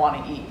they're going to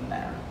want to eat in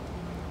there.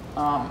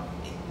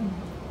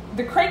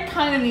 The crate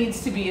kind of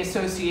needs to be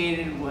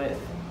associated with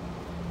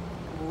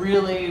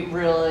really,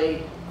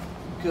 really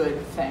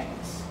good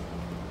things.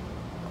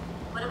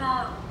 What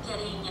about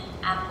getting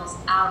animals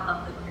out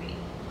of the crate?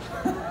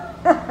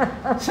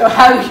 So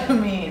how do you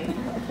mean?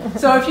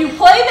 So if you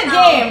play the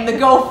game, the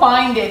go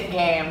find it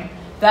game,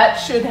 that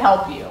should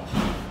help you.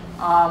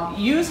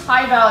 Use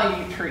high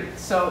value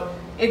treats. So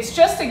it's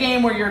just a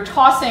game where you're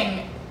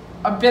tossing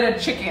a bit of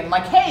chicken,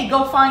 like, hey,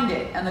 go find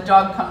it. And the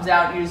dog comes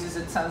out, uses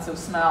its sense of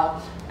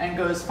smell, and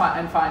goes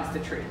and finds the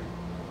treat.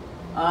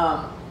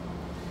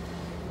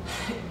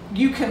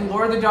 You can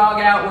lure the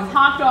dog out with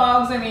hot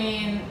dogs. I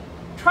mean,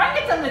 try and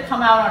get them to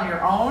come out on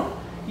your own.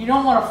 You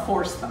don't want to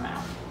force them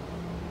out.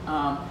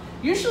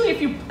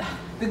 Usually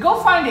the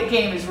go find it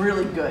game is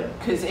really good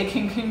because it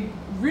can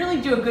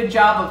really do a good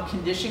job of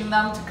conditioning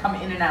them to come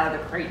in and out of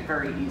the crate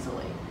very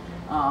easily.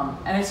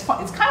 And it's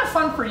fun. It's kind of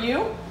fun for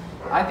you.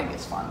 I think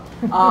it's fun.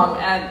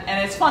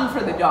 And it's fun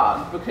for the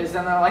dog because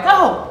then they're like,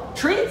 oh,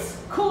 treats?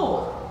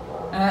 Cool.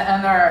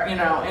 And they're, you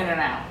know, in and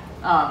out.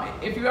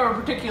 If you have a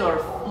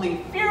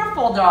particularly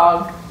fearful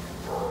dog,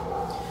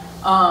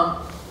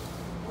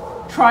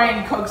 try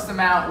and coax them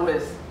out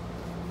with,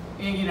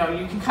 you know,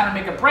 you can kind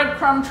of make a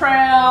breadcrumb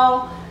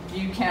trail.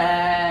 You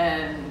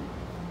can,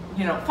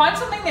 you know, find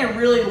something they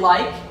really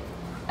like,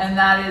 and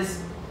that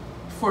is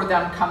for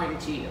them coming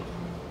to you.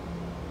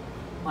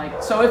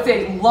 Like, so if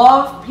they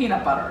love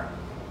peanut butter,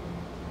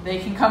 they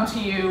can come to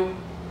you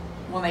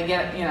when they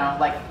get, you know,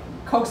 like,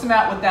 coax them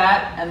out with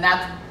that, and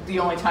that's the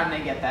only time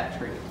they get that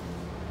treat.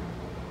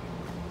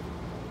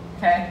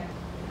 Okay?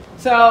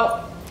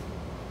 So,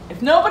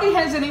 If nobody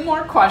has any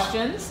more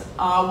questions,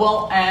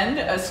 we'll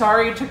end.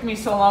 Sorry it took me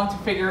so long to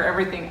figure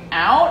everything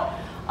out.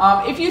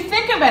 If you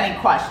think of any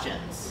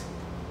questions,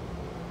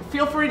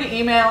 feel free to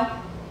email.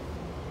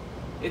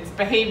 It's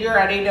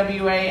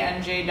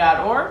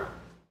behavior@awanj.org.